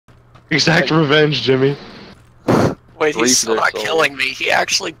Exact revenge, Jimmy. Wait, he's still not killing me. He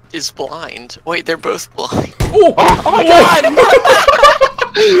actually is blind. Wait, they're both blind. Oh, oh my god!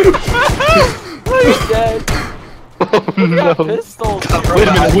 Oh, he's dead. Oh no. Pistols. Wait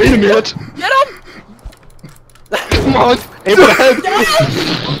a minute, wait a minute! Get him! Come on! Aim for the head!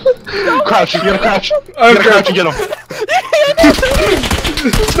 Crouch, you gotta crouch! You gotta crouch and get him!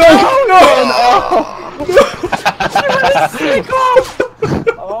 No!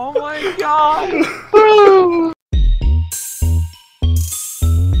 Oh my god!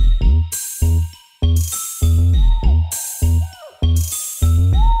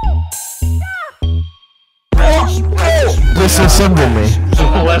 Disassemble me.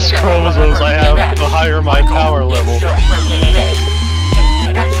 The less chromosomes I have, the higher my power level.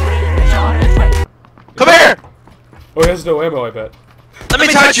 Come here! Oh, he has no ammo, I bet. Let me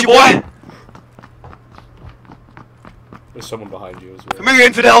touch you, boy! There's someone behind you as well. Come here, you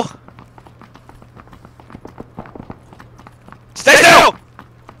infidel! Stay still!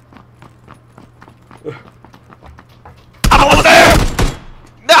 I'm over there!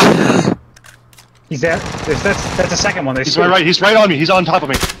 No! He's there. That's the second one. He's right. He's right on me. He's on top of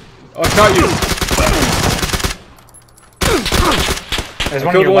me. Oh, I got you. There's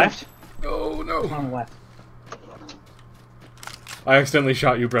one on your left. Oh no. One on the left. I accidentally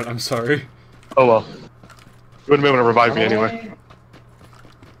shot you, Brent. I'm sorry. Oh well. You wouldn't be able to revive me anyway.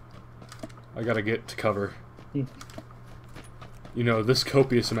 I gotta get to cover. You know, this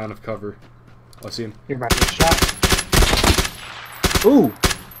copious amount of cover. Oh, I see him. You're about to get shot. Ooh.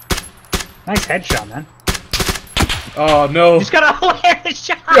 Nice headshot, man. Oh no. You just got a hilarious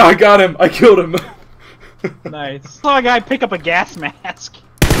shot! Yeah, I got him. I killed him. Nice. I saw a guy pick up a gas mask.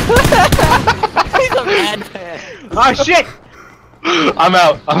 He's a madman. Oh shit! I'm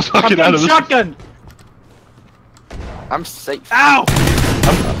out. I'm fucking out of this. Shotgun! I'm safe. Ow!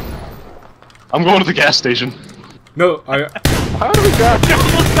 I'm going to the gas station. No, I. How do we go?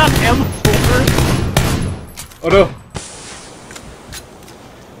 Almost got M4. Oh no.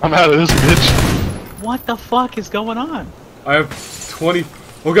 I'm out of this bitch. What the fuck is going on? I have 20.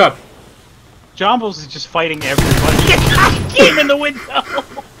 Oh god. Jumbles is just fighting everybody. I came in the window!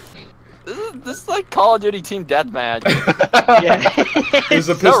 This is like Call of Duty Team Deathmatch. Yeah. There's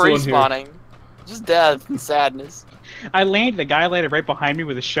a No pistol in here. respawning. Just death and sadness. I landed, the guy landed right behind me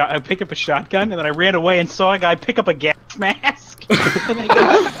with a shot. I picked up a shotgun, and then I ran away and saw a guy pick up a gas mask.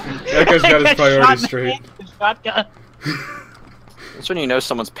 That guy's got his priorities straight. Shotgun. That's when you know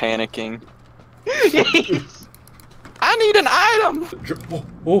someone's panicking. I need an item! Oh,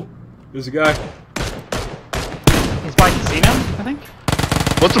 oh, there's a guy. He's by casino, I think.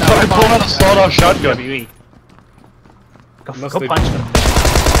 What the fuck? I pulled out a sawed-off shotgun. WWE. Go Unless punch they- them.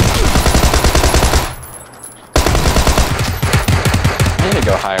 I need to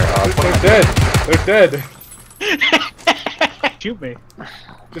go higher up. They're dead. They're dead. Shoot me.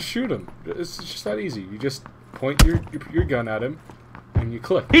 Just shoot him. It's just that easy. You just point your gun at him, and you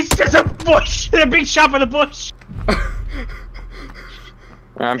click. He's just a bush! A big shot for the bush!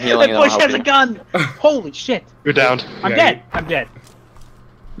 I'm healing. The bush has a gun! Holy shit! You're downed. I'm dead! I'm dead.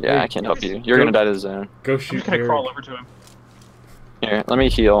 Yeah, I can't help you. You're gonna die to the zone. Go I'm shoot just gonna Eric. crawl over to him. Here, let me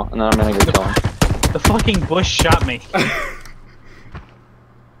heal, and then I'm gonna go kill him. The fucking bush shot me.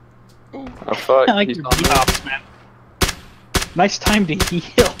 Oh fuck. I like he's your on me. beat-ups, man. Nice time to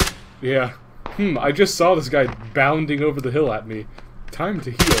heal. Yeah. I just saw this guy bounding over the hill at me. Time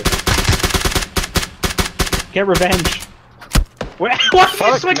to heal. Get revenge. What? Why did you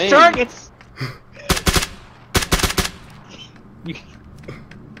Fuck switch me. targets?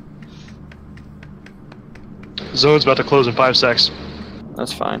 Zone's about to close in 5 secs.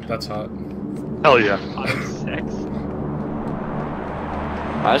 That's fine. That's hot. Hell yeah. 5 6.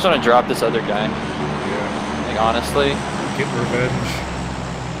 I just want to drop this other guy. Yeah. Like, honestly. Get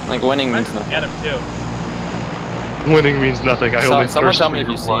revenge. Like, winning means I'm nothing. get him too. Winning means nothing. I only Someone thirst tell for me if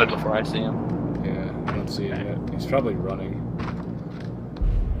your you see him blood. before I see him. Yeah, I don't see it yet. He's probably running.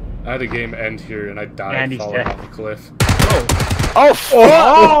 I had a game end here and I died And he's falling dead. off a cliff. Oh,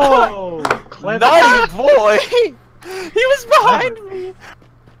 Oh! Clever. nice boy! He was behind me!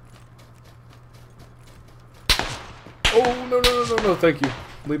 Oh, no, thank you.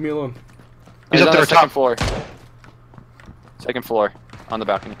 Leave me alone. He's He's up on there, the second top. floor. Second floor. On the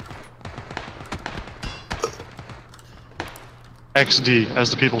balcony. XD,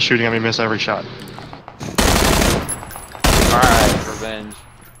 as the people shooting at me miss every shot. Alright, revenge.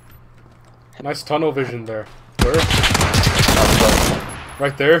 Nice tunnel vision there. Where? Oh,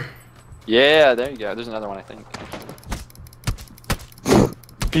 Right there. yeah, there you go. There's another one, I think.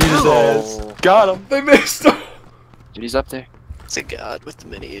 Jesus. Got him! They missed. Dude, he's up there. Toxic God with the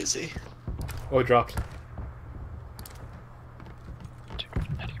mini Uzi. Oh, it dropped.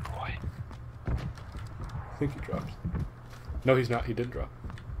 Petty boy. I think he dropped. No, he's not. He did drop.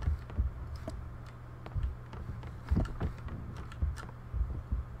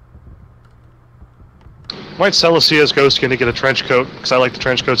 Might sell a CS Ghost skin to get a trench coat, because I like the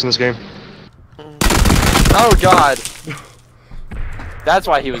trench coats in this game. Oh god. That's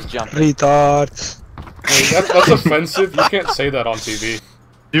why he was jumping. Retard. Hey, that's offensive. You can't say that on TV.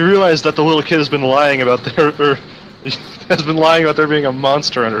 You realize that the little kid has been lying about there being a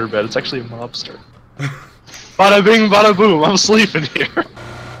monster under her bed. It's actually a mobster. Bada bing, bada boom. I'm sleeping here.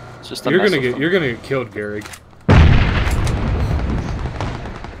 It's just a You're mess gonna with get killed, Garrig.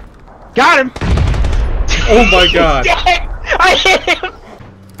 Got him! Oh my god. I hit him!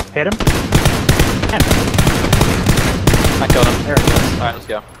 Hit him? I killed him. There it goes. Alright, let's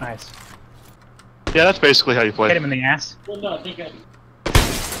go. Nice. Yeah, that's basically how you play. Hit him in the ass. Well, no, I think I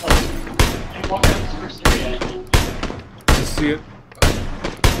walked out this first area. Let's see it.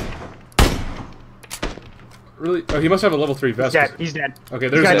 Really? Oh, he must have a level 3 vest. He's dead. He's dead. Okay,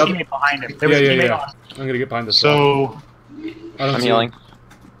 He's there's got a another. teammate behind him. There was a teammate on. I'm gonna get behind this. So, I don't I'm see healing. him.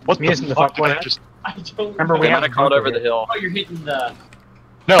 what Me isn't the the fuck? fuck boy. Just... I don't Remember, we We have might have called over the hill. Oh, you're hitting the...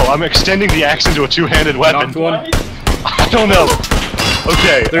 No, I'm extending the axe into a two-handed weapon. Knocked one. I don't know.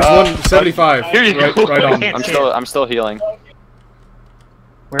 Okay. There's 175. Here you go. Right on. Can't see I'm still healing.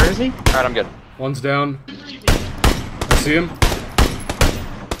 Where is he? Alright, I'm good. One's down. I see him.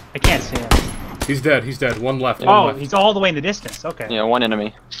 I can't see him. He's dead. He's dead. One left. One Oh, left. he's all the way in the distance. Okay. Yeah, one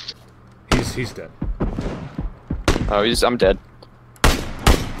enemy. He's dead. Oh, I'm dead.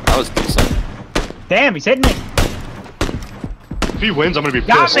 That was decent. Damn, he's hitting me. If he wins, I'm gonna be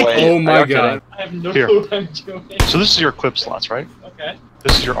Got pissed. me. Oh my Are you god. I have no Here. clue what I'm doing. So this is your equip slots, right? Okay.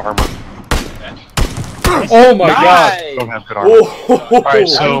 This is your armor. Oh my god. You don't have good armor. Oh. Alright,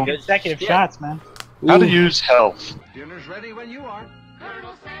 so Consecutive shots, man. how to use health. Dinner's ready when you are.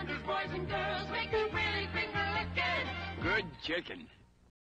 Colonel Sanders, boys and girls, make a really finger licking. Good chicken.